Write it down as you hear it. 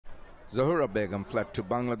Zohra Begum fled to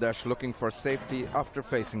Bangladesh looking for safety after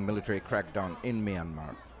facing military crackdown in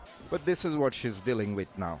Myanmar. But this is what she's dealing with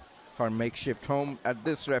now. Her makeshift home at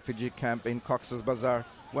this refugee camp in Cox Bazar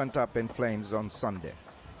went up in flames on Sunday.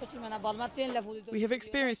 We have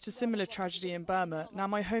experienced a similar tragedy in Burma. Now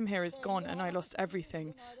my home here is gone and I lost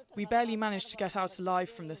everything. We barely managed to get out alive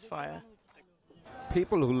from this fire.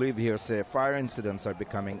 People who live here say fire incidents are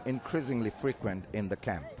becoming increasingly frequent in the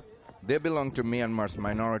camp. They belong to Myanmar's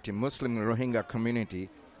minority Muslim Rohingya community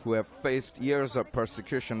who have faced years of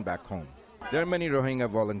persecution back home. There are many Rohingya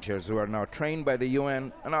volunteers who are now trained by the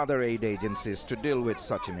UN and other aid agencies to deal with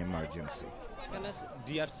such an emergency.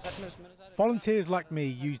 Volunteers like me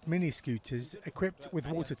used mini-scooters equipped with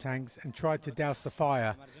water tanks and tried to douse the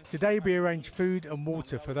fire. Today we arranged food and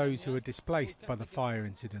water for those who were displaced by the fire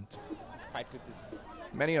incident.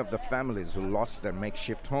 Many of the families who lost their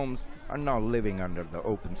makeshift homes are now living under the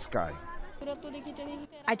open sky.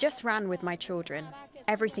 I just ran with my children.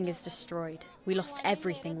 Everything is destroyed. We lost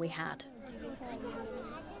everything we had.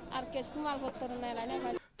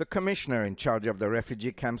 The commissioner in charge of the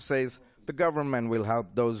refugee camp says the government will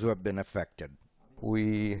help those who have been affected.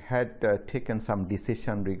 We had taken some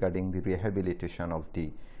decision regarding the rehabilitation of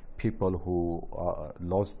the people who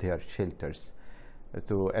lost their shelters.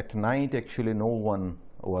 So at night, actually, no one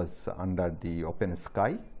was under the open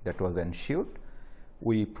sky. That was ensured.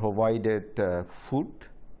 We provided food,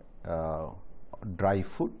 dry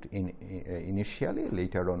food initially,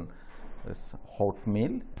 later on hot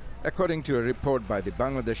meal. According to a report by the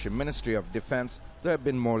Bangladeshi Ministry of Defense, there have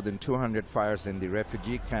been more than 200 fires in the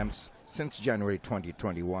refugee camps since January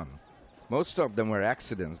 2021. Most of them were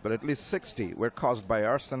accidents, but at least 60 were caused by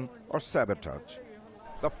arson or sabotage.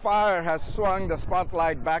 The fire has swung the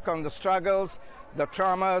spotlight back on the struggles, the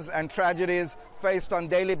traumas and tragedies faced on a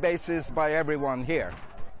daily basis by everyone here.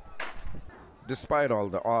 Despite all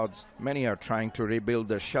the odds, many are trying to rebuild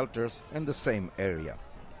their shelters in the same area.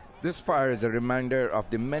 This fire is a reminder of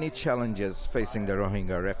the many challenges facing the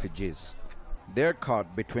Rohingya refugees. They're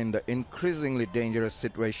caught between the increasingly dangerous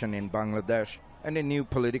situation in Bangladesh and a new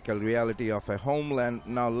political reality of a homeland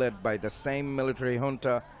now led by the same military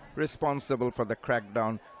junta responsible for the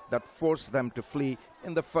crackdown that forced them to flee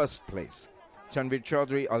in the first place. Tanvir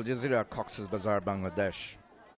Chowdhury, Al Jazeera, Cox Bazar, Bangladesh.